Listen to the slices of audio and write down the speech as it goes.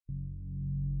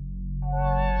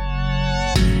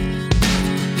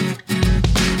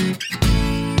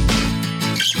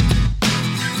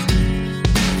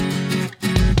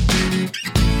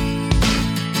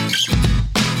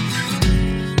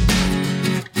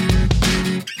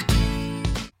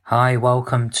Hi,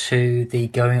 welcome to the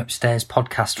Going Upstairs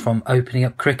podcast from Opening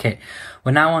Up Cricket.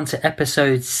 We're now on to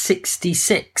episode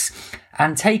 66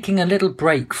 and taking a little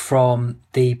break from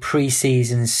the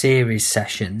pre-season series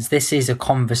sessions. This is a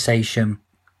conversation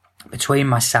between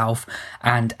myself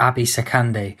and Abhi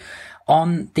Sakande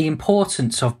on the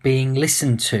importance of being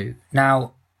listened to.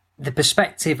 Now, the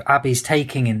perspective Abhi's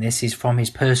taking in this is from his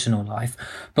personal life,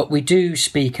 but we do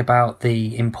speak about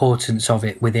the importance of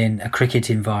it within a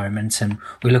cricket environment, and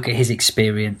we look at his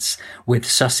experience with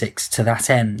Sussex to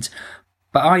that end.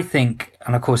 But I think,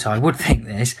 and of course I would think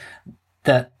this,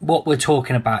 that what we're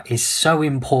talking about is so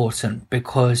important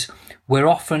because we're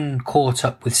often caught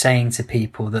up with saying to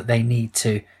people that they need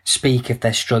to speak if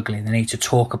they're struggling, they need to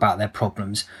talk about their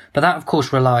problems. But that, of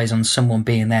course, relies on someone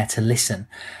being there to listen.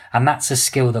 And that's a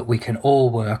skill that we can all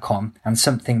work on, and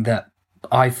something that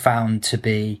I've found to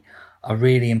be a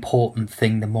really important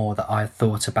thing the more that I've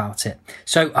thought about it.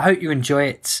 So I hope you enjoy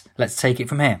it. Let's take it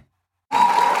from here.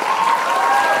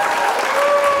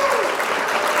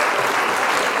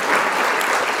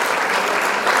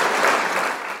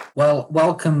 Well,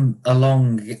 welcome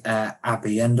along,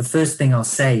 Abhi. And the first thing I'll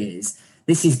say is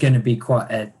this is going to be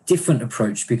quite a different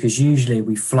approach because usually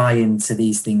we fly into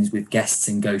these things with guests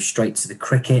and go straight to the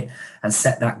cricket and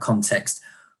set that context.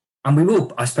 And we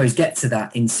will, I suppose, get to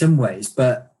that in some ways.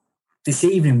 But this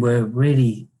evening, we're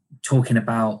really talking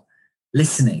about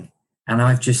listening. And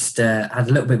I've just had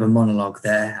a little bit of a monologue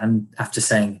there and after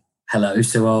saying hello.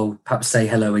 So I'll perhaps say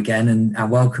hello again and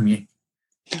welcome you.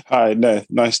 Hi, no,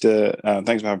 nice to,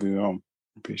 thanks for having me on.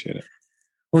 Appreciate it.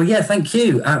 Well, yeah, thank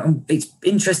you. It's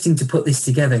interesting to put this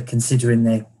together considering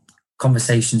the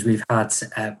conversations we've had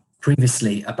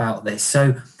previously about this.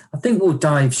 So I think we'll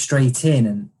dive straight in.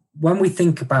 And when we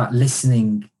think about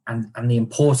listening and the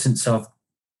importance of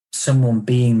someone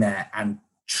being there and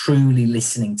truly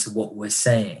listening to what we're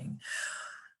saying,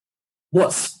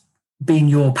 what's been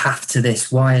your path to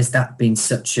this? Why has that been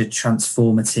such a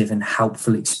transformative and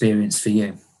helpful experience for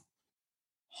you?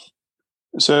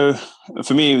 So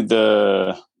for me,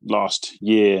 the last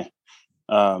year,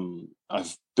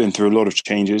 I've been through a lot of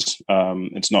changes.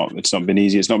 It's not been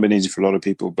easy. It's not been easy for a lot of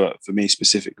people, but for me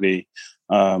specifically,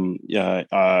 my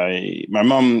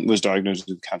mum was diagnosed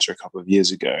with cancer a couple of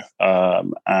years ago,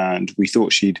 and we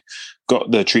thought she'd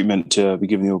got the treatment to be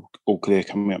given the all clear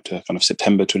coming up to kind of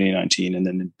September 2019, and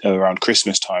then around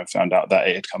Christmas time found out that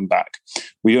it had come back.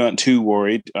 We weren't too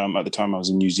worried. At the time I was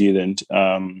in New Zealand,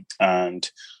 and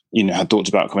had thoughts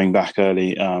about coming back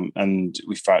early, and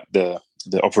we found the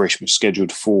operation was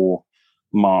scheduled for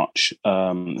March,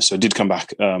 so I did come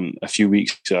back a few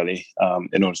weeks early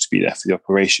in order to be there for the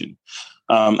operation.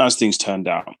 As things turned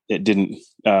out, it didn't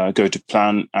go to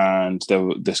plan, and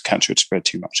this cancer had spread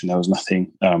too much, and there was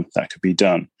nothing that could be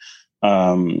done.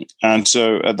 And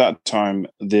so at that time,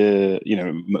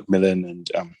 Macmillan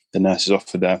and the nurses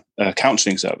offered their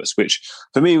counselling service, which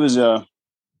for me was I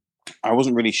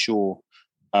wasn't really sure.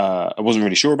 I wasn't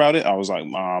really sure about it. I was like,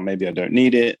 maybe I don't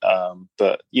need it.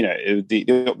 But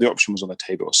the option was on the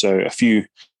table. So a few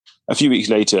weeks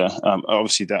later,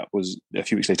 obviously that was a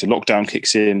few weeks later, lockdown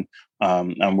kicks in,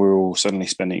 and we're all suddenly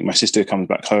spending. My sister comes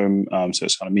back home, so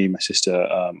it's kind of me, my sister,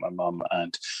 my mum,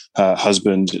 and her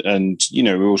husband, and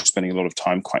we're all spending a lot of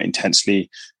time quite intensely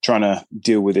trying to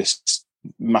deal with this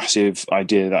massive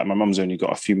idea that my mum's only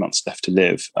got a few months left to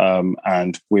live,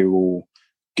 and we're all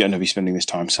going to be spending this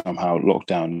time somehow locked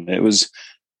down. It was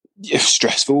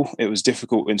stressful. It was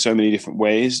difficult in so many different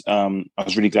ways. I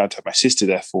was really glad to have my sister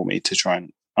there for me to try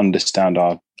and understand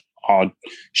our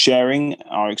sharing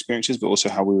our experiences, but also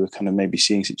how we were kind of maybe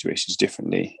seeing situations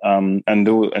differently. And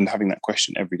having that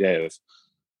question every day of,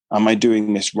 am I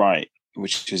doing this right?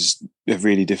 Which is a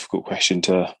really difficult question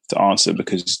to answer,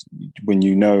 because when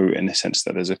in a sense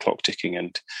that there's a clock ticking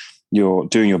and you're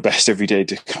doing your best every day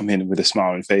to come in with a smile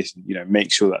on your face and, make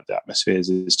sure that the atmosphere is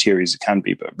as cheery as it can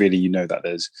be. But really,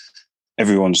 that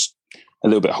everyone's a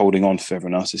little bit holding on for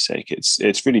everyone else's sake.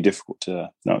 It's really difficult to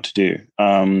know what to do.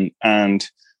 And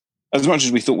as much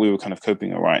as we thought we were kind of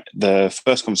coping all right, the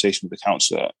first conversation with the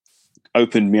counsellor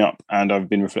opened me up, and I've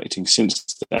been reflecting since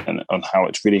then on how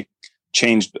it's really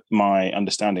changed my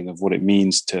understanding of what it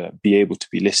means to be able to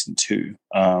be listened to.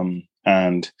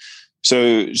 And so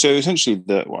essentially,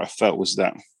 what I felt was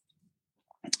that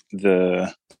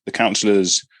the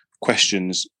counsellor's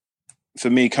questions, for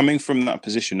me, coming from that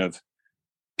position of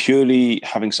purely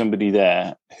having somebody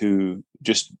there who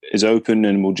just is open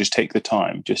and will just take the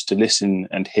time just to listen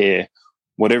and hear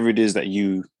whatever it is that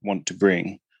you want to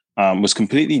bring, was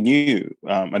completely new.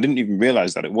 I didn't even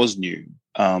realize that it was new.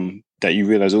 That you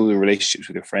realize all the relationships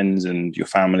with your friends and your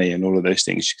family and all of those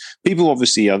things. People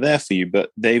obviously are there for you, but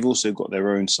they've also got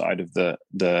their own side of the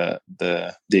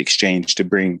exchange to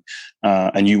bring,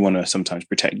 and you want to sometimes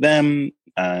protect them.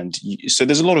 So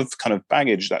there's a lot of kind of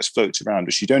baggage that floats around,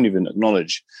 which you don't even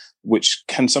acknowledge, which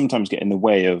can sometimes get in the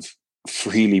way of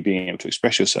freely being able to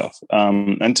express yourself.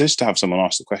 And just to have someone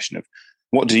ask the question of,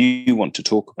 what do you want to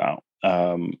talk about?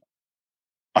 I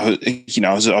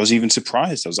was even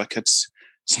surprised. I was like, it's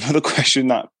another question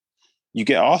that you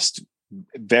get asked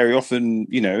very often.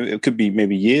 It could be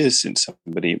maybe years since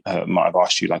somebody might have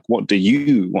asked you, like, what do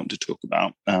you want to talk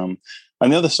about? And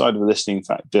the other side of the listening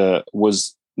factor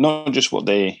was not just what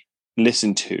they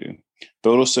listened to,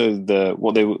 but also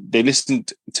what they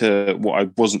listened to what I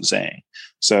wasn't saying.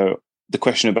 So the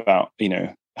question about,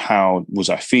 how was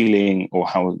I feeling, or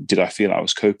how did I feel I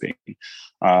was coping?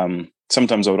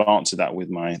 Sometimes I would answer that with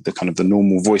the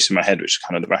normal voice in my head, which is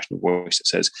kind of the rational voice that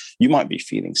says, you might be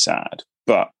feeling sad,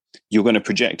 but you're going to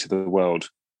project to the world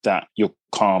that you're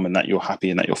calm and that you're happy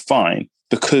and that you're fine,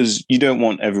 because you don't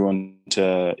want everyone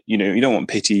to, you don't want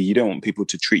pity. You don't want people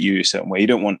to treat you a certain way. You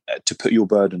don't want to put your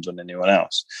burdens on anyone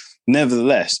else.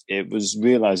 Nevertheless, it was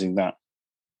realizing that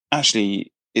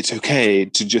actually it's okay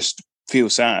to just feel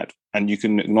sad, and you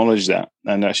can acknowledge that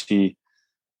and actually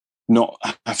not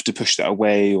have to push that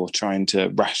away or trying to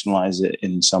rationalize it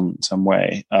in some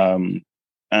way. And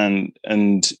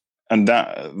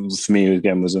that for me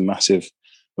again was a massive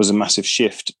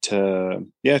shift to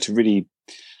really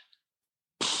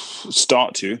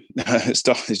start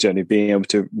this journey, being able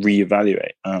to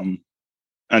reevaluate.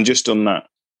 And just on that,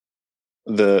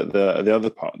 the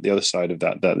other part, the other side of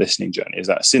that listening journey is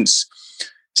that since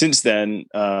then,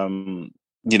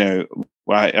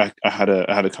 I had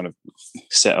a kind of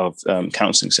set of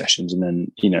counselling sessions, and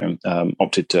then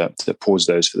opted to pause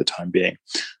those for the time being.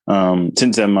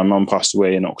 Since then, my mum passed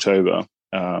away in October,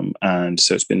 and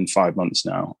so it's been 5 months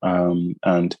now.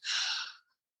 And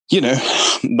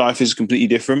life is completely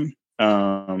different,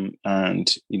 and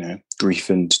grief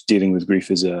and dealing with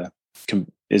grief is a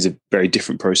very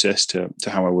different process to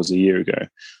how I was a year ago.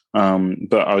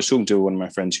 But I was talking to one of my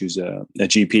friends who's a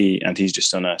GP, and he's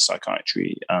just done a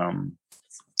psychiatry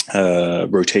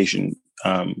rotation,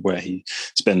 where he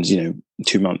spends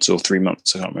 2 months or 3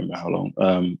 months, I can't remember how long,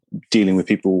 dealing with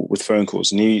people with phone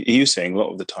calls. And he was saying a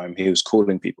lot of the time he was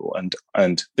calling people, and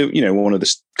one of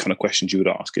the kind of questions you would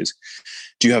ask is,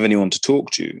 do you have anyone to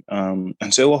talk to?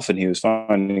 And so often he was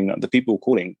finding that the people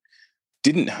calling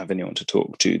didn't have anyone to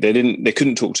talk to. They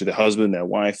couldn't talk to their husband, their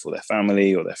wife, or their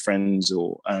family, or their friends,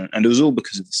 and it was all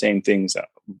because of the same things that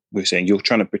we're saying. You're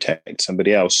trying to protect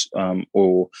somebody else,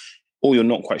 or you're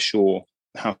not quite sure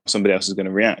how somebody else is going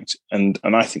to react. And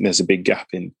I think there's a big gap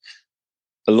in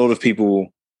a lot of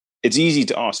people. It's easy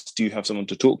to ask, do you have someone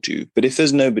to talk to? But if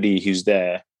there's nobody who's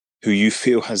there who you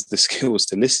feel has the skills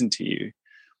to listen to you,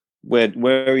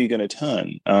 where are you going to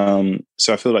turn?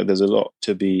 So I feel like there's a lot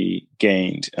to be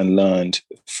gained and learned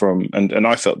from, and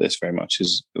I felt this very much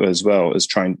as well as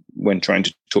trying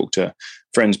to talk to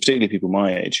friends, particularly people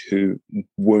my age, who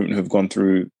won't have gone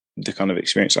through the kind of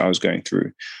experience I was going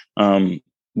through.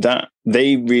 That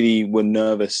they really were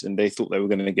nervous, and they thought they were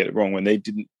going to get it wrong when they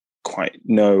didn't quite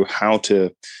know how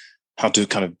to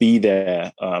kind of be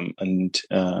there, and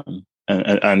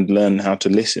learn how to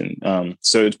listen.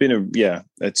 So it's been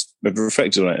I've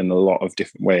reflected on it in a lot of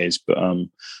different ways, but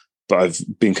I've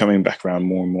been coming back around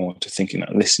more and more to thinking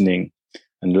that listening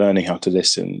and learning how to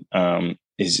listen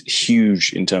is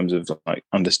huge in terms of like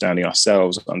understanding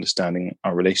ourselves, understanding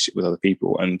our relationship with other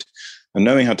people, and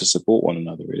knowing how to support one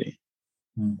another, really.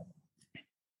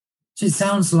 So it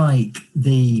sounds like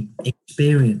the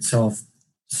experience of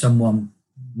someone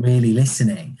really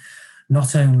listening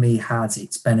not only had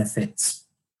its benefits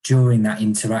during that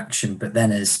interaction, but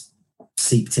then has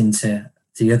seeped into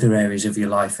the other areas of your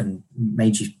life and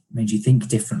made you think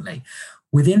differently.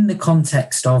 Within the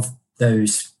context of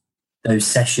those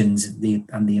sessions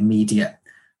and the immediate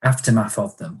aftermath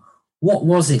of them, what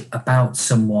was it about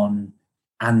someone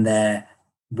and their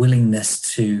willingness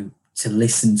to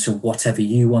listen to whatever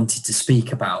you wanted to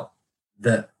speak about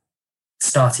that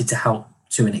started to help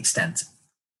to an extent?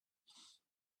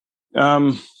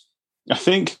 I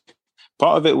think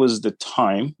part of it was the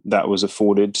time that was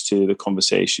afforded to the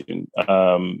conversation.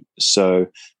 So,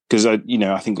 because I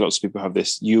think lots of people have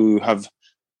this. You have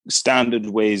standard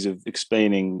ways of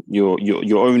explaining your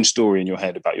own story in your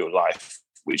head about your life,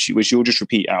 which you'll just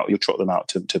repeat out. You'll trot them out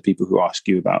to people who ask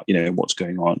you about what's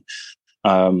going on.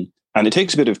 And it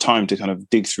takes a bit of time to kind of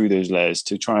dig through those layers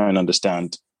to try and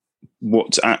understand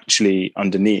what's actually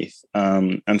underneath.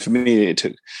 And for me, it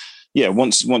took,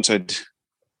 once I'd,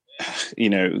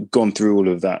 gone through all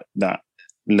of that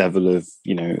level of,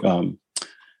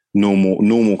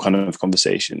 normal kind of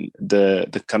conversation,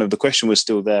 the kind of the question was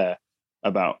still there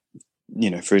about,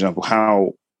 for example,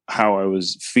 how I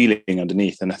was feeling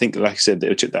underneath. And I think, like I said,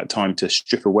 it took that time to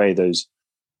strip away those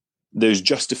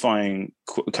justifying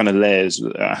kind of layers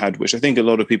that I had, which I think a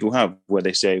lot of people have, where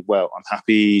they say, well, I'm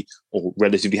happy or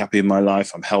relatively happy in my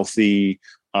life. I'm healthy.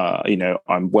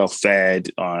 I'm well fed.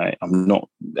 I'm not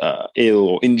ill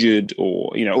or injured,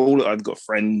 or, I've got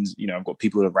friends, I've got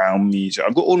people around me. So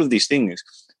I've got all of these things.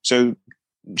 So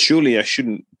surely I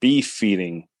shouldn't be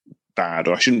feeling bad,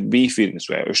 or I shouldn't be feeling this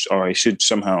way, or I should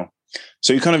somehow.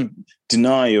 So you kind of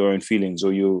deny your own feelings,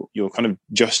 or you're kind of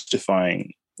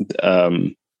justifying,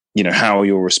 how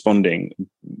you're responding,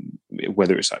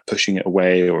 whether it's like pushing it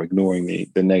away or ignoring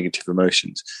the negative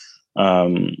emotions.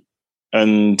 And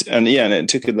it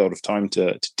took a lot of time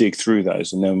to dig through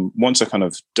those. And then once I kind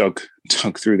of dug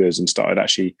through those and started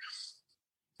actually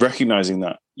recognizing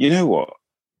that,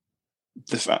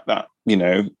 the fact that,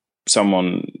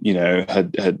 someone,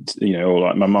 had, or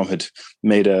like my mum had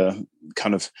made a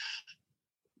kind of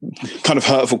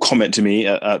hurtful comment to me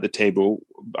at the table.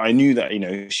 I knew that,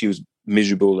 she was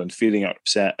miserable and feeling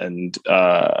upset, and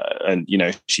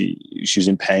she was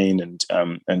in pain,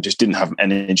 and just didn't have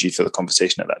energy for the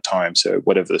conversation at that time. So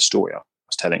whatever the story I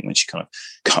was telling, when she kind of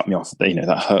cut me off,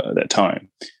 that hurt at that time.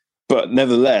 But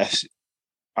nevertheless,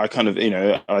 I kind of,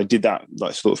 I did that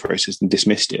like thought process and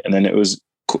dismissed it. And then it was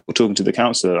talking to the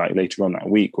counsellor like later on that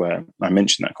week where I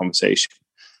mentioned that conversation,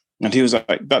 and he was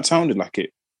like, that sounded like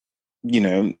it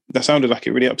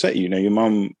really upset you. Your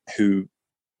mum, who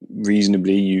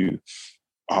reasonably you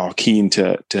are keen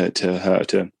to her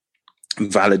to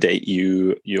validate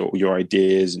your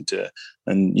ideas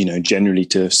and generally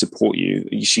to support you,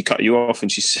 she cut you off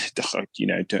and she said,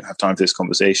 don't have time for this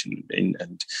conversation,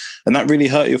 and that really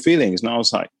hurt your feelings. And I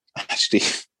was like, actually,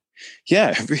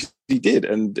 yeah, it really did.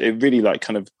 And it really like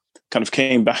kind of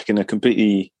came back in a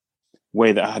completely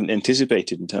way that I hadn't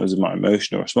anticipated in terms of my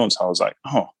emotional response. I was like,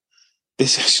 oh,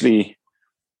 this actually,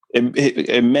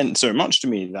 it meant so much to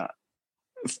me that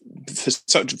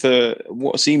for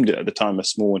what seemed at the time a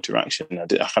small interaction, I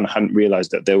kind of hadn't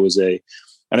realized that there was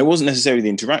and it wasn't necessarily the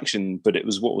interaction, but it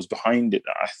was what was behind it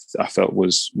that I felt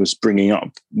was bringing up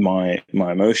my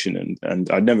emotion.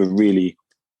 And I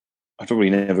probably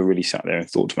never really sat there and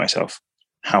thought to myself,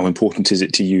 how important is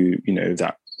it to you,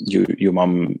 that your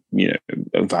mum,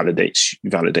 validates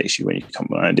you when you come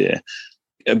up with an idea?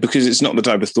 Because it's not the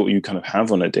type of thought you kind of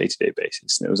have on a day-to-day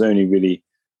basis. And it was only really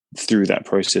through that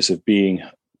process of being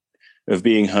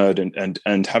heard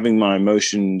and having my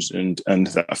emotions and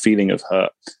that feeling of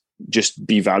hurt just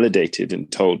be validated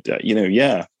and told that,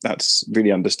 yeah, that's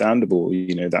really understandable.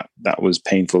 That was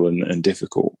painful and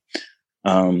difficult.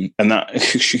 And that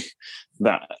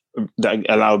that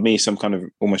allowed me some kind of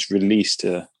almost release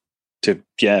to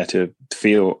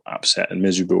feel upset and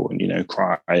miserable and,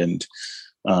 cry and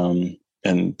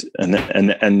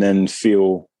then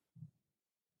feel,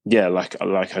 like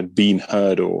I'd been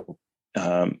heard, or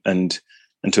and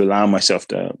to allow myself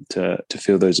to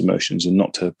feel those emotions and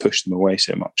not to push them away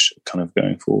so much, kind of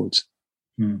going forwards.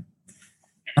 And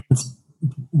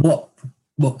what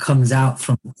comes out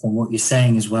from what you're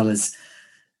saying, as well as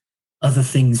other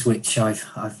things which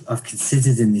I've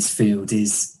considered in this field,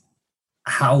 is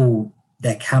how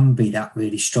there can be that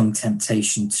really strong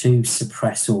temptation to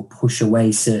suppress or push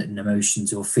away certain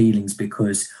emotions or feelings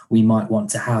because we might want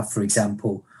to have, for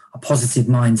example, a positive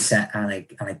mindset and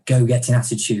a go-getting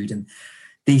attitude, and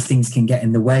these things can get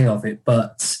in the way of it.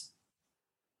 But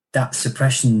that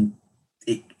suppression,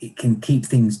 it can keep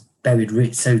things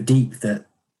buried so deep that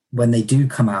when they do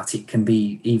come out, it can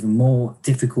be even more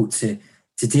difficult to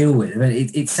deal with. But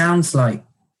it sounds like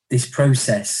this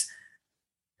process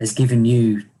has given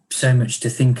you so much to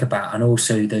think about, and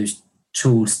also those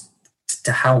tools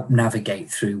to help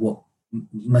navigate through what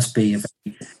must be a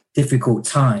very difficult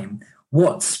time.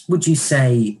 What would you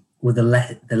say were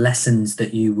the lessons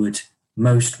that you would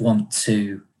most want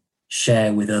to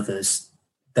share with others,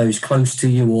 those close to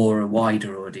you or a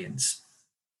wider audience?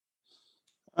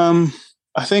 I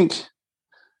think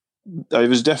I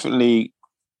was definitely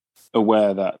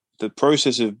aware that the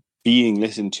process of being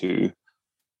listened to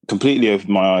completely opened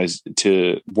my eyes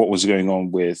to what was going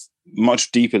on with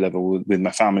much deeper level with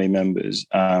my family members.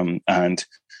 And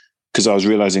because I was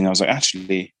realizing, I was like,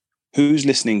 actually, who's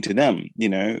listening to them?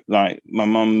 Like my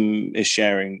mum is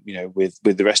sharing, with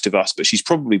the rest of us, but she's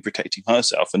probably protecting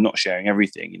herself and not sharing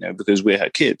everything, because we're her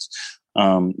kids.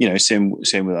 Same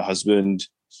with her husband.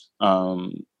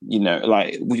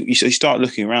 Like you start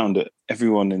looking around at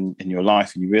everyone in your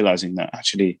life, and you're realizing that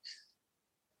actually,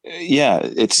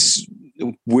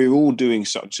 we're all doing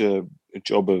such a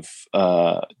job of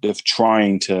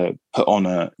trying to put on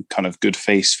a kind of good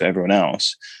face for everyone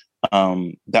else,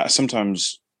 that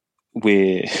sometimes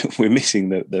we're missing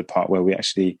the part where we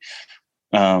actually,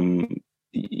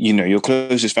 your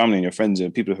closest family and your friends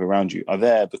and people who are around you are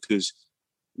there because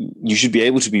you should be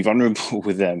able to be vulnerable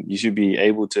with them. You should be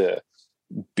able to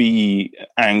be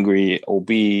angry or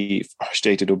be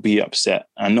frustrated or be upset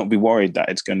and not be worried that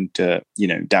it's going to,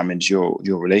 damage your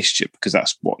relationship, because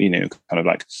that's what, kind of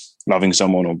like loving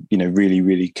someone or, really,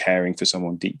 really caring for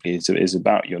someone deeply is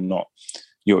about.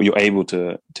 You're able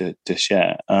to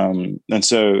share. And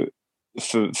so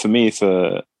for me,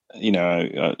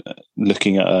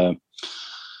 looking at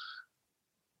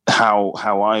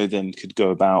how I then could go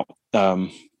about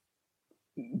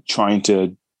trying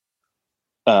to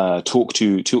talk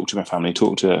to my family,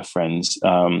 talk to friends.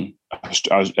 I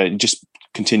was just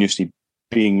continuously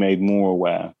being made more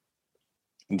aware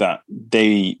that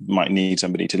they might need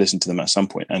somebody to listen to them at some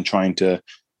point, and trying to,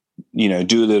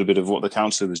 do a little bit of what the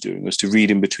counselor was doing, was to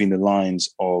read in between the lines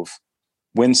of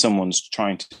when someone's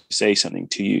trying to say something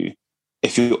to you.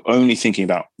 If you're only thinking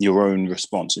about your own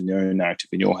response and your own narrative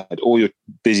in your head, or you're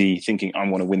busy thinking, I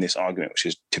want to win this argument, which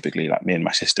is typically like me and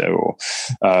my sister, or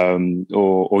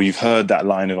you've heard that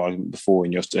line of argument before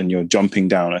and you're jumping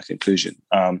down a conclusion,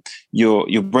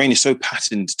 your brain is so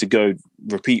patterned to go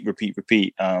repeat,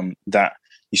 that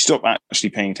you stop actually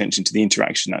paying attention to the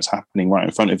interaction that's happening right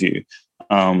in front of you.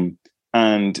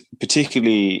 And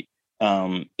particularly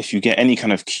if you get any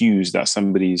kind of cues that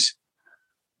somebody's,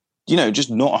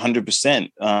 just not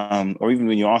 100%, or even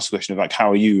when you ask a question of like, how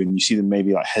are you? And you see them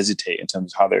maybe like hesitate in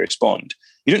terms of how they respond.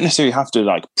 You don't necessarily have to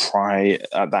like pry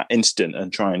at that instant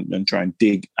and try and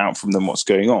dig out from them what's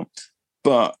going on.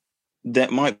 But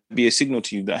that might be a signal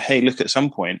to you that, hey, look, at some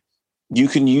point you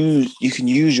can use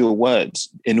your words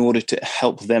in order to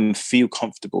help them feel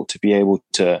comfortable to be able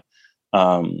to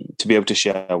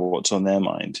share what's on their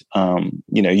mind.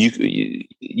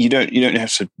 You don't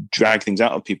have to drag things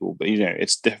out of people, but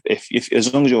if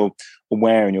as long as you're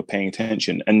aware and you're paying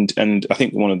attention. And I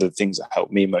think one of the things that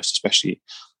helped me most, especially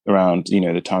around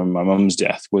the time of my mum's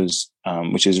death, was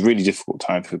which is a really difficult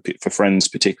time for friends,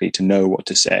 particularly, to know what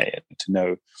to say and to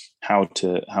know how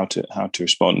to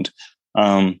respond.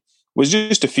 Was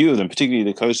just a few of them, particularly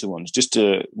the closer ones, just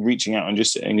to reaching out and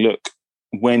just saying, look,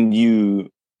 when you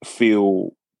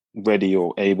feel ready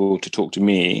or able to talk to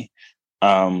me,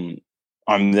 I'm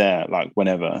there, like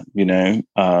whenever,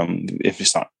 if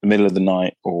it's like the middle of the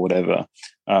night or whatever,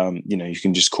 you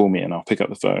can just call me and I'll pick up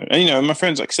the phone. And, my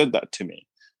friends like said that to me.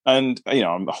 And, I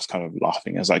was kind of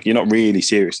laughing. I was like, you're not really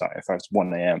serious, like if it's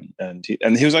 1 a.m. And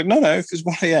he was like, no, if it's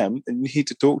 1 a.m. and you need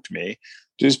to talk to me,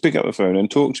 just pick up the phone and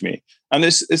talk to me. And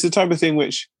it's the type of thing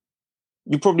which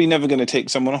you're probably never going to take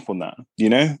someone up on that,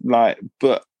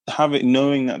 but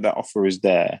knowing that offer is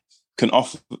there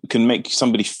can make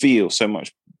somebody feel so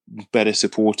much better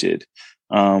supported.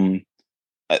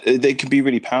 They can be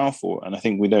really powerful. And I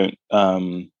think we don't,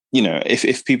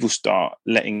 if people start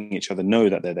letting each other know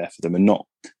that they're there for them and not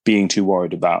being too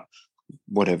worried about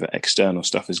whatever external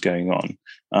stuff is going on,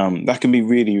 that can be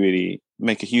really, really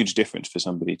make a huge difference for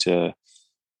somebody to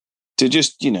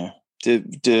just,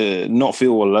 to not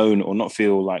feel alone, or not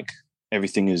feel like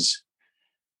everything is,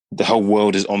 the whole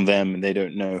world is on them and they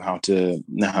don't know how to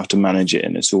manage it.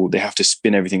 And it's all, they have to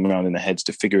spin everything around in their heads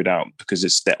to figure it out because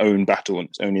it's their own battle and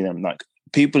it's only them. Like,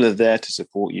 people are there to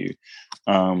support you.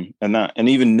 And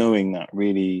even knowing that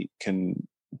really can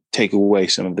take away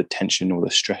some of the tension or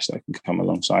the stress that can come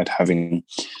alongside having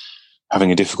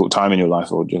a difficult time in your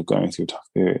life or just going through a tough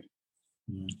period.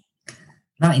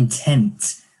 That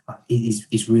intent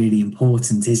is really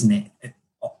important, isn't it?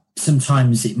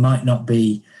 Sometimes it might not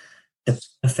be the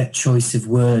perfect choice of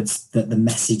words that the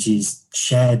message is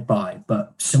shared by,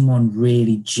 but someone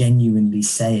really genuinely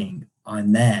saying,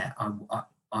 I'm there,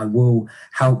 I will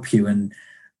help you. And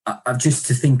I've just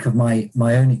to think of my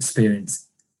own experience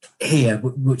here,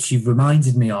 which you've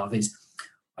reminded me of, is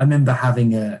I remember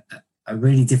having a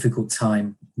really difficult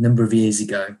time a number of years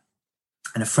ago,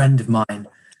 and a friend of mine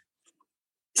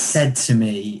said to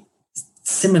me,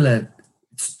 similar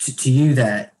to you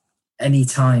there, any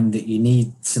time that you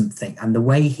need something. And the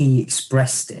way he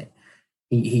expressed it,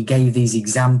 he gave these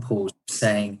examples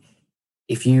saying,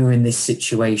 if you're in this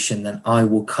situation, then I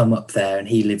will come up there. And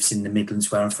he lives in the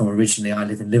Midlands where I'm from originally. I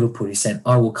live in Liverpool. He said,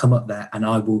 I will come up there and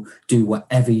I will do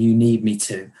whatever you need me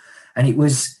to. And it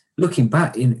was, looking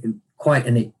back, in quite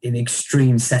an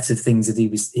extreme set of things that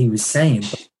he was saying.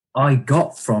 But I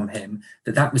got from him,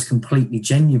 that was completely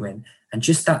genuine. And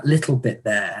just that little bit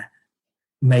there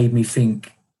made me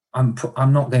think I'm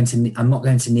not going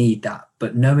to need that.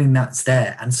 But knowing that's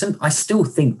there, and I still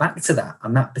think back to that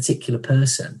and that particular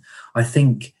person. I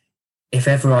think if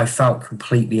ever I felt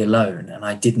completely alone and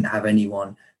I didn't have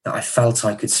anyone that I felt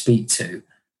I could speak to,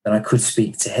 then I could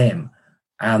speak to him.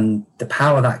 And the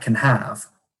power that can have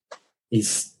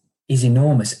is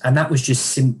enormous. And that was just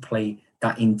simply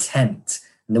that intent.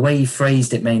 And the way he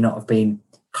phrased it may not have been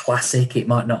classic. It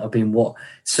might not have been what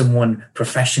someone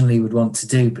professionally would want to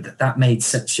do, but that made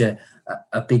such a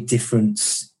big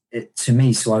difference to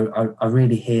me. So I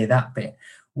really hear that bit.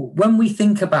 When we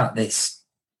think about this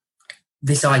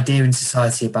idea in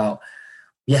society about,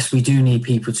 yes, we do need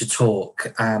people to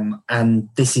talk, and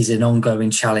this is an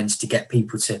ongoing challenge to get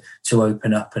people to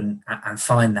open up and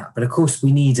find that. But of course,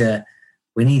 we need a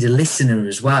listener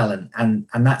as well, and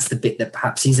that's the bit that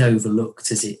perhaps is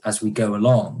overlooked as we go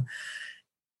along.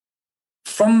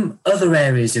 From other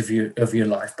areas of your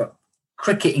life, but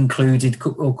cricket included,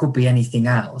 or could be anything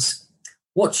else,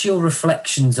 what's your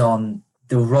reflections on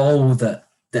the role that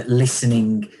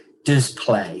listening does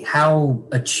play? How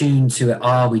attuned to it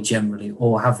are we generally,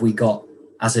 or have we got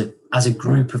as a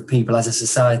group of people, as a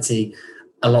society,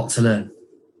 a lot to learn?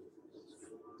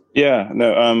 Yeah,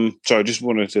 no. So I just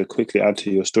wanted to quickly add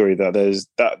to your story that there's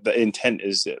that the intent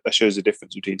is that shows the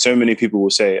difference between. So many people will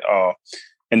say, "Oh,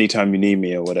 anytime you need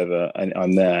me or whatever, and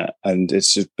I'm there," and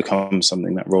it's just become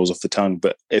something that rolls off the tongue.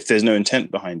 But if there's no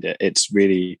intent behind it, it's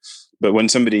really. But when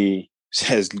somebody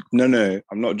says, "No,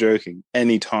 I'm not joking.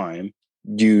 Anytime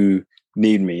you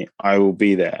need me, I will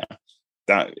be there,"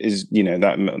 that is,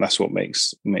 that's what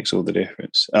makes all the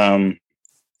difference.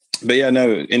 But yeah,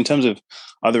 no, in terms of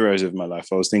other areas of my life,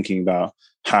 I was thinking about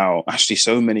how actually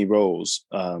so many roles,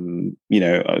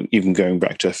 even going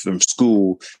back to from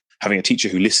school, having a teacher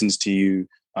who listens to you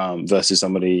versus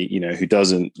somebody, who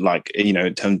doesn't, like,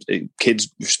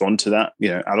 kids respond to that,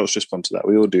 adults respond to that.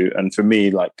 We all do. And for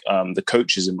me, like the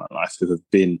coaches in my life who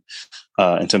have been,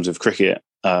 in terms of cricket,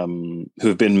 who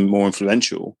have been more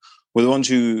influential were the ones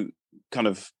who kind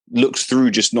of looked through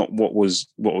just not what was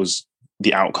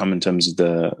the outcome in terms of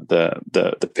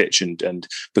the pitch, and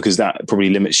because that probably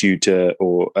limits you to,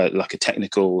 or like a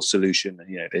technical solution.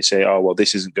 They say, "Oh, well,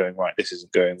 this isn't going right. This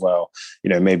isn't going well.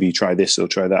 Maybe try this or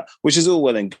try that," which is all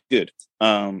well and good.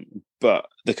 But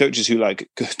the coaches who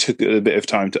took a bit of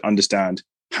time to understand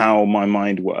how my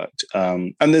mind worked,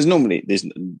 and there's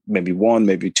maybe one,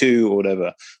 maybe two, or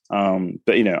whatever.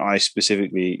 But I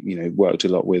specifically, worked a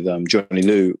lot with Johnny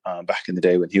Liu back in the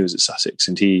day when he was at Sussex,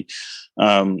 and he.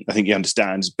 I think he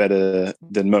understands better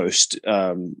than most,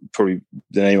 probably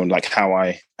than anyone, like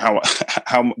how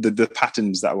the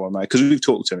patterns that were because we've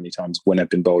talked so many times when I've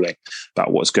been bowling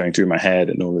about what's going through my head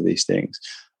and all of these things.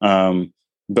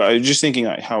 But I was just thinking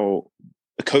like how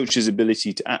a coach's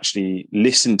ability to actually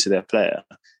listen to their player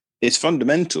is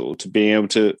fundamental to being able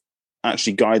to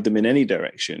actually guide them in any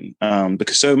direction,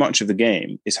 because so much of the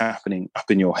game is happening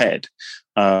up in your head.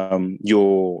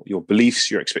 Your beliefs,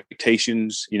 your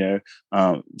expectations,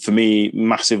 for me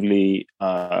massively,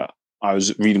 I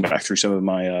was reading back through some of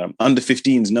my under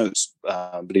 15s notes,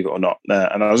 believe it or not,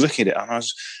 and I was looking at it and I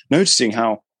was noticing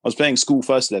how I was playing school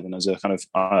first 11 as a kind of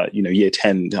year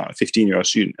 10 15-year-old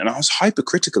student, and I was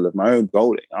hypercritical of my own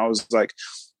bowling. I was like,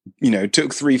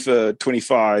 took 3 for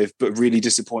 25, but really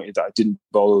disappointed that I didn't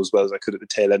bowl as well as I could at the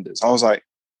tail enders. I was like,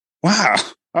 wow,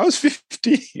 I was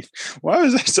 15. Why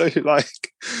was I so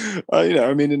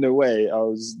in a way, I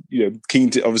was, keen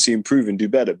to obviously improve and do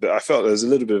better, but I felt there was a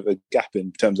little bit of a gap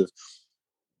in terms of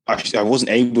I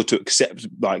wasn't able to accept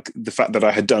like the fact that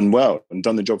I had done well and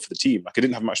done the job for the team. Like I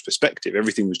didn't have much perspective.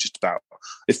 Everything was just about,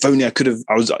 if only I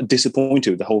was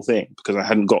disappointed with the whole thing because I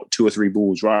hadn't got 2 or 3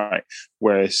 balls right.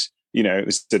 Whereas, it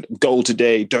was the goal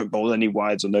today, don't bowl any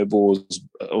wides or no balls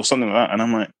or something like that. And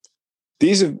I'm like,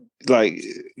 these are like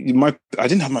I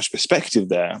didn't have much perspective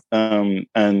there. But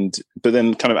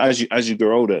then kind of as you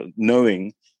grow older,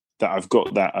 knowing that I've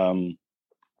got that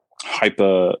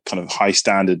hyper kind of high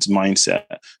standards mindset,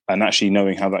 and actually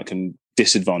knowing how that can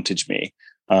disadvantage me,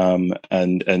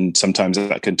 and sometimes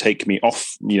that can take me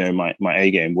off my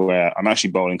A game, where I'm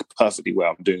actually bowling perfectly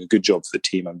well, I'm doing a good job for the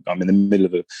team, I'm in the middle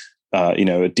of a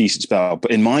decent spell,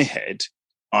 but in my head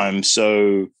I'm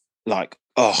so like,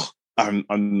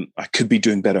 I could be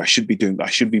doing better. I should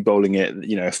be bowling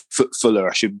it, foot fuller.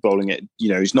 I should be bowling it,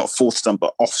 it's not fourth stump,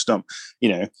 but off stump,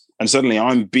 and suddenly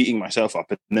I'm beating myself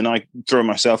up, and then I throw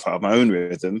myself out of my own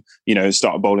rhythm,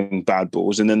 start bowling bad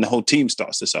balls, and then the whole team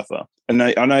starts to suffer. And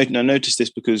I noticed this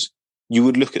because you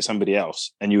would look at somebody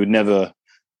else and you would never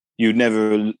you'd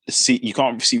never see, you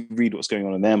can't read what's going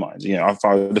on in their minds. You know, if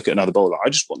I look at another bowler, I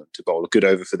just want them to bowl a good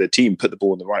over for their team, put the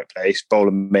ball in the right place, bowl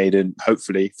a maiden,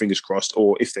 hopefully, fingers crossed,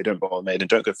 or if they don't bowl a maiden,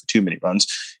 don't go for too many runs,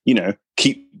 you know,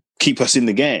 keep us in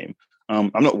the game.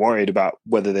 I'm not worried about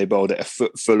whether they bowled it a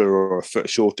foot fuller or a foot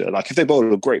shorter. Like if they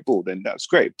bowled a great ball, then that's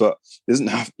great. But it doesn't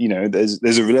have, you know, there's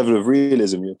a level of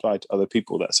realism you apply to other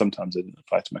people that sometimes I didn't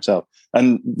apply to myself.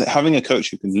 And having a coach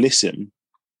who can listen,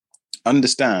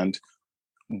 understand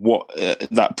what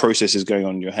that process is going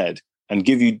on in your head, and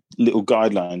give you little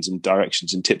guidelines and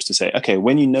directions and tips to say, okay,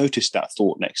 when you notice that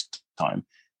thought next time,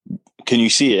 can you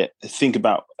see it? Think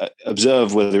about,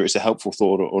 observe whether it's a helpful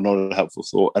thought or not a helpful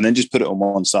thought, and then just put it on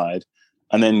one side.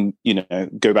 And then, you know,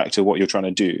 go back to what you're trying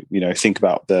to do. You know, think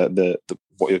about the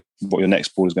what your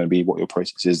next ball is going to be, what your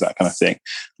process is, that kind of thing.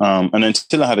 And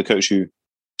until I had a coach who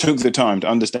took the time to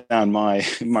understand my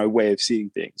way of seeing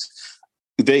things,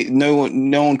 no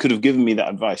one could have given me that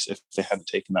advice if they hadn't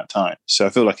taken that time. So I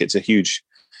feel like it's a huge.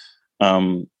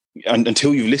 And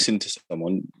until you've listened to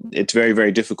someone, it's very,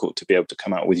 very difficult to be able to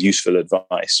come out with useful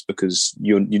advice, because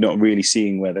you're not really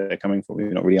seeing where they're coming from.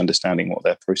 You're not really understanding what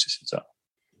their processes are.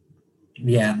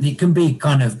 Yeah, it can be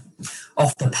kind of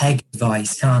off the peg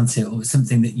advice, can't it? Or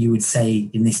something that you would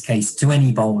say, in this case, to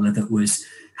any bowler that was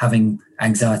having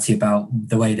anxiety about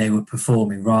the way they were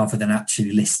performing, rather than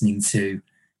actually listening to,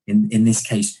 in this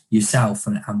case, yourself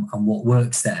and what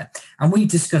works there. And we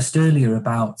discussed earlier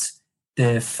about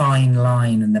the fine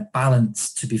line and the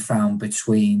balance to be found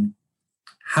between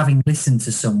having listened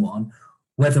to someone,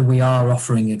 whether we are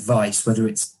offering advice, whether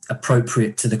it's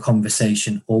appropriate to the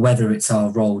conversation, or whether it's our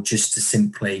role just to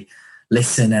simply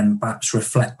listen and perhaps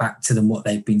reflect back to them what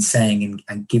they've been saying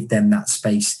and give them that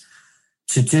space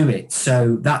to do it.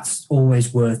 So that's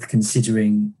always worth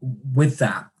considering with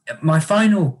that. My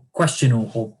final question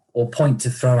or point to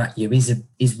throw at you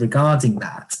is regarding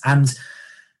that. And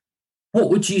what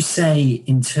would you say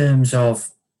in terms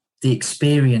of the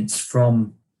experience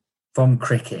from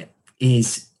cricket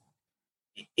is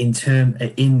in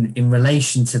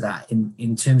relation to that,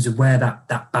 in terms of where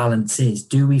that balance is?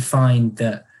 Do we find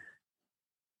that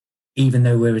even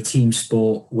though we're a team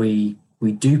sport, we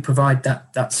do provide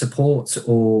that support,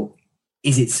 or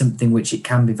is it something which it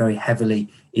can be very heavily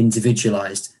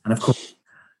individualized? And of course,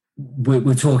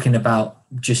 we're talking about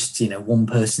just, you know, one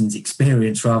person's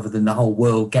experience rather than the whole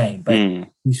world game, but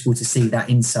it's useful to see that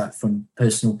insight from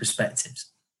personal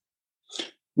perspectives.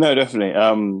 No, definitely.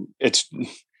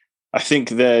 I think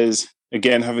there's,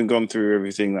 again, having gone through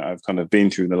everything that I've kind of been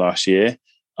through in the last year,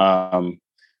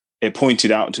 it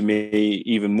pointed out to me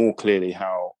even more clearly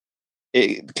how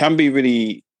it can be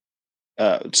really,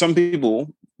 some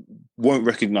people won't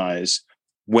recognize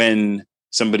when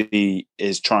somebody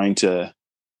is trying to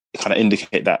kind of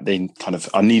indicate that they kind of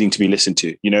are needing to be listened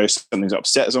to. You know, something's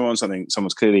upset someone,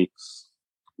 someone's clearly,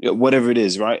 you know, whatever it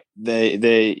is, right?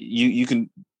 You can,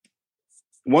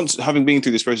 once having been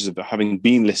through this process of having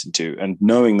been listened to and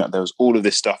knowing that there was all of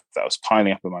this stuff that was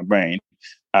piling up in my brain,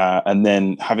 and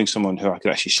then having someone who I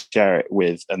could actually share it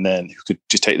with, and then who could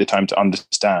just take the time to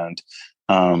understand,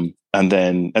 and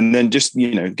then just,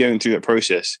 you know, going through that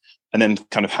process, and then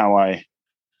kind of how I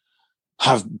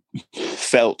have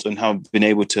felt and how I've been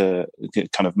able to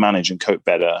kind of manage and cope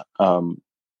better,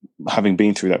 having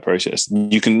been through that process.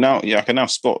 I can now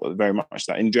spot very much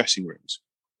that in dressing rooms,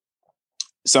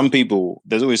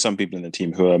 there's always some people in the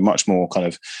team who are much more kind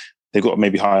of, they've got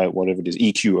maybe higher, whatever it is,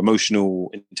 EQ,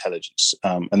 emotional intelligence,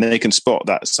 and they can spot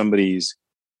that somebody's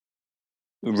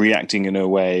reacting in a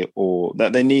way, or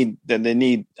that they need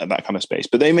that kind of space,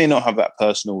 but they may not have that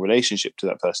personal relationship to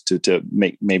that person to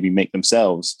make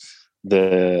themselves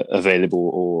the available,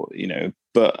 or, you know,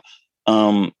 but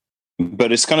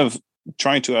it's kind of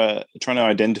trying to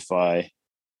identify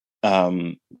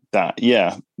that,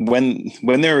 yeah, when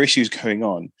there are issues going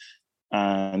on,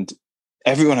 and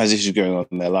everyone has issues going on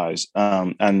in their lives,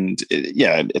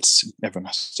 it's everyone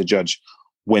has to judge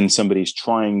when somebody's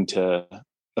trying to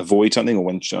avoid something, or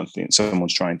when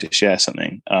someone's trying to share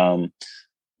something.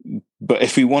 But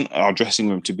if we want our dressing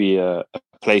room to be a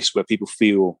place where people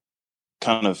feel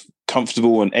kind of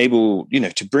comfortable and able, you know,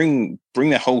 to bring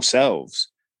their whole selves,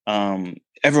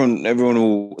 everyone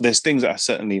will, there's things that are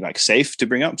certainly like safe to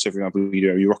bring up. So for example, you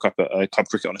know, you rock up at a club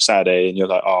cricket on a Saturday and you're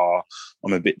like, oh,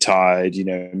 I'm a bit tired, you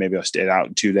know, maybe I stayed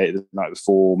out too late the night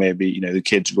before, maybe, you know, the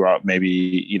kids were up, maybe,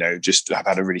 you know, just have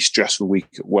had a really stressful week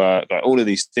at work, like all of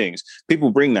these things.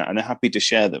 People bring that and they're happy to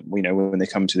share them, you know, when they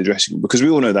come to the dressing room, because we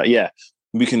all know that, yeah,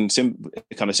 we can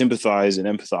kind of sympathize and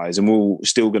empathize, and we're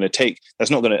still going to take,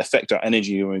 that's not going to affect our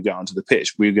energy when we get onto the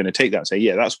pitch. We're going to take that and say,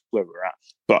 yeah, that's where we're at.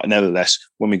 But nevertheless,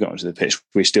 when we got onto the pitch,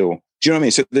 we still, do you know what I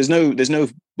mean? So there's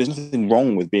nothing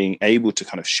wrong with being able to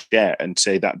kind of share and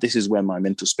say that this is where my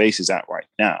mental space is at right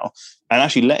now. And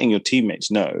actually letting your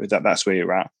teammates know that that's where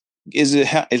you're at is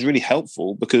really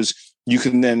helpful, because you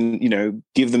can then,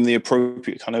 give them the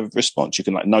appropriate kind of response. You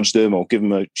can like nudge them or give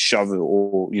them a shove,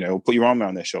 or, put your arm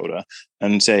around their shoulder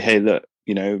and say, hey, look,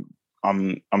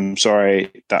 I'm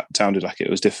sorry, that sounded like it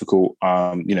was difficult.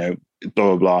 Blah,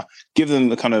 blah, blah. Give them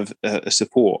the kind of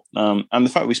support. And the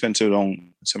fact we spend so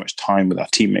much time with our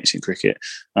teammates in cricket,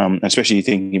 especially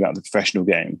thinking about the professional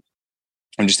game,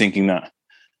 I'm just thinking that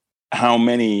how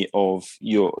many of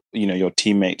your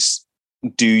teammates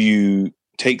do you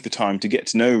take the time to get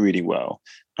to know really well?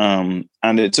 And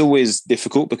it's always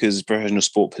difficult because professional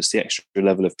sport puts the extra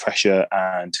level of pressure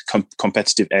and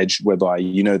competitive edge, whereby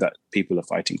that people are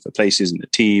fighting for places in the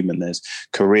team and there's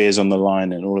careers on the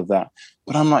line and all of that.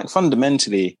 But I'm like,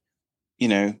 fundamentally,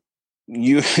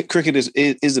 cricket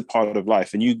is a part of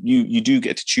life, and you do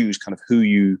get to choose kind of who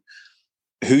you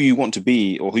want to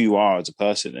be or who you are as a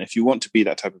person. And if you want to be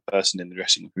that type of person in the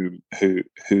dressing room who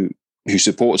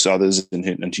supports others and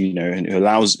who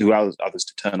allows others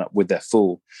to turn up with their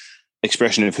full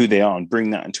expression of who they are and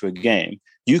bring that into a game,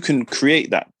 you can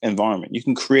create that environment. You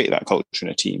can create that culture in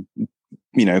a team,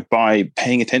 by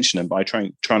paying attention and by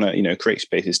trying to, create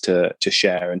spaces to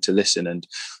share and to listen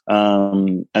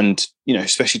and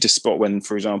especially to spot when,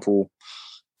 for example,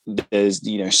 there's,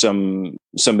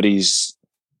 somebody's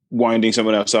winding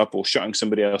someone else up or shutting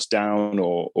somebody else down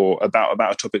or about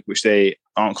a topic which they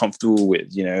aren't comfortable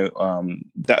with,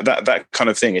 that kind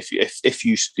of thing. If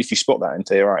you spot that and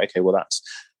say, all right, okay, well, that's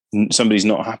somebody's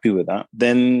not happy with that,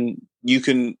 then you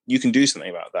can do something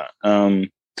about that.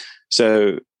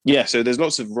 So there's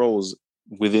lots of roles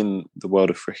within the world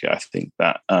of cricket. I think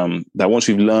that once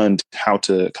we've learned how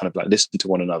to kind of like listen to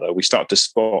one another, we start to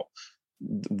spot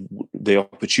the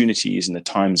opportunities and the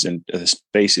times and the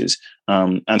spaces,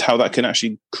 and how that can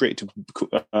actually create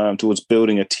towards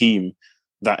building a team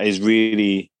that is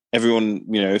really, everyone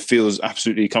feels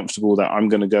absolutely comfortable that I'm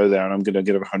going to go there and I'm going to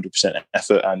give 100%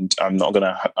 effort, and I'm not going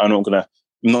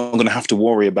to have to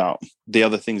worry about the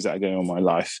other things that are going on in my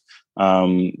life,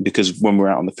 because when we're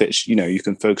out on the pitch, you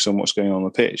can focus on what's going on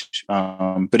the pitch.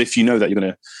 But if you know that you're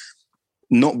going to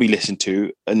not be listened to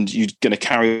and you're going to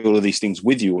carry all of these things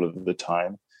with you all of the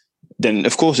time, then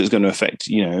of course it's going to affect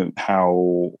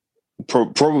how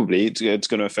probably it's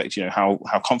going to affect how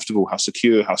comfortable, how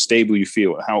secure, how stable you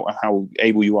feel, how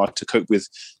able you are to cope with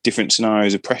different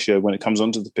scenarios of pressure when it comes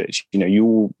onto the pitch.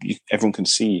 Everyone can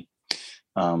see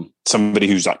somebody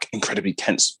who's like incredibly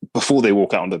tense before they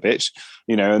walk out on the pitch,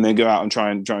 and they go out and try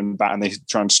and bat, and they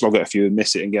try and slog at a few and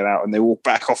miss it and get out, and they walk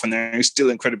back off and they're still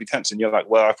incredibly tense, and you're like,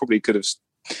 well, I probably could have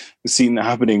seen that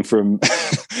happening from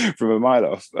from a mile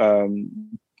off.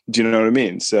 Do you know what I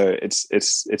mean? So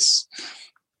it's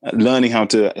learning how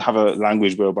to have a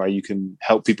language whereby you can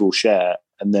help people share,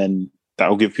 and then that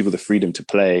will give people the freedom to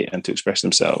play and to express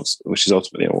themselves, which is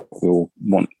ultimately what we all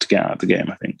want to get out of the game,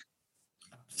 I think.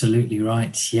 Absolutely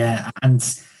right. Yeah. And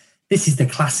this is the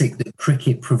classic that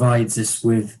cricket provides us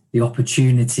with the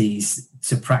opportunities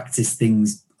to practice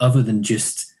things other than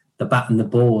just the bat and the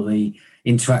ball. The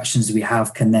interactions we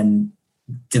have can then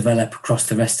develop across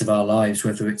the rest of our lives,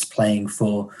 whether it's playing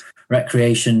for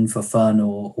recreation, for fun,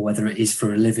 or whether it is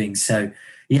for a living. So,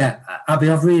 yeah, Abby,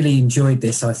 I've really enjoyed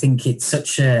this. I think it's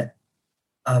such a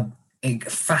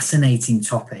fascinating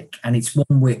topic, and it's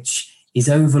one which is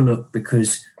overlooked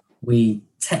because we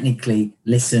technically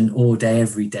listen all day,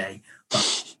 every day.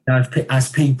 But as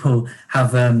people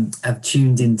have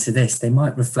tuned into this, they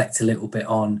might reflect a little bit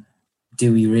on,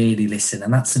 do we really listen?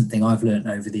 And that's something I've learned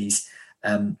over these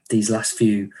last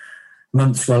few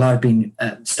months while I've been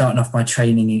starting off my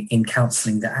training in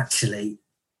counselling, that actually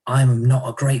I'm not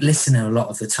a great listener a lot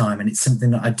of the time, and it's something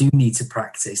that I do need to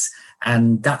practice.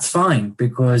 And that's fine,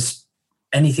 because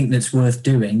anything that's worth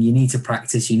doing, you need to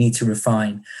practice, you need to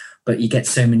refine, but you get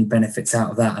so many benefits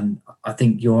out of that. And I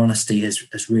think your honesty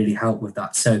has really helped with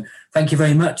that. So thank you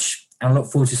very much. And I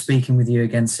look forward to speaking with you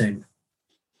again soon.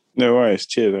 No worries.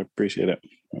 Cheers. I appreciate it.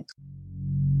 Thanks.